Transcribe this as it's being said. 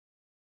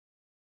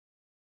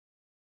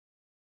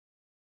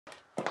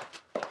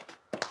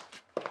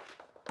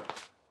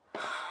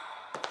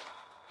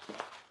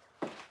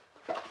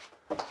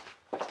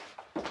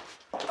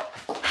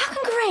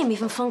name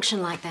even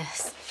function like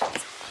this?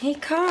 He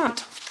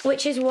can't,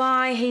 which is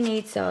why he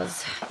needs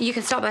us. You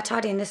can start by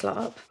tidying this lot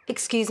up.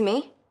 Excuse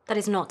me? That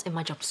is not in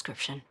my job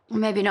description.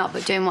 Maybe not,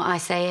 but doing what I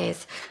say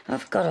is.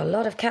 I've got a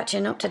lot of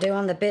catching up to do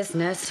on the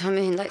business. I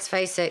mean, let's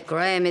face it,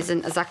 Graham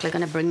isn't exactly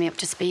going to bring me up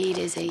to speed,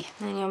 is he?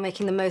 And you're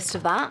making the most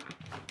of that?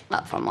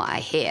 Well, from what I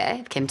hear,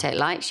 if Kim Tate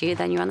likes you,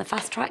 then you're on the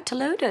fast track to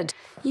loaded.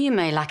 You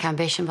may lack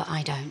ambition, but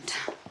I don't.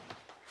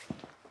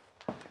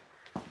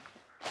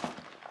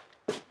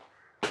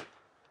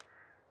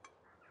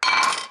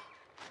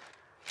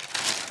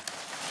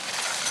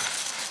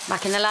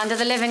 Back in the land of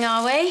the living,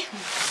 are we?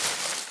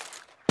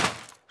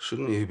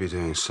 Shouldn't you be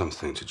doing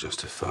something to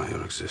justify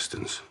your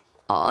existence?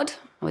 Odd.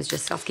 I was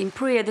just asking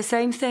Priya the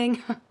same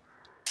thing.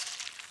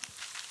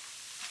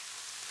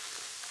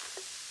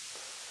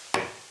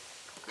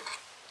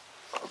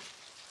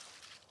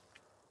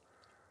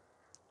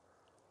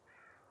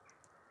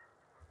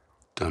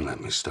 Don't let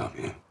me stop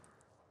you.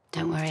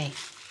 Don't worry.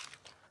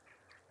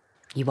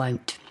 You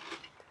won't.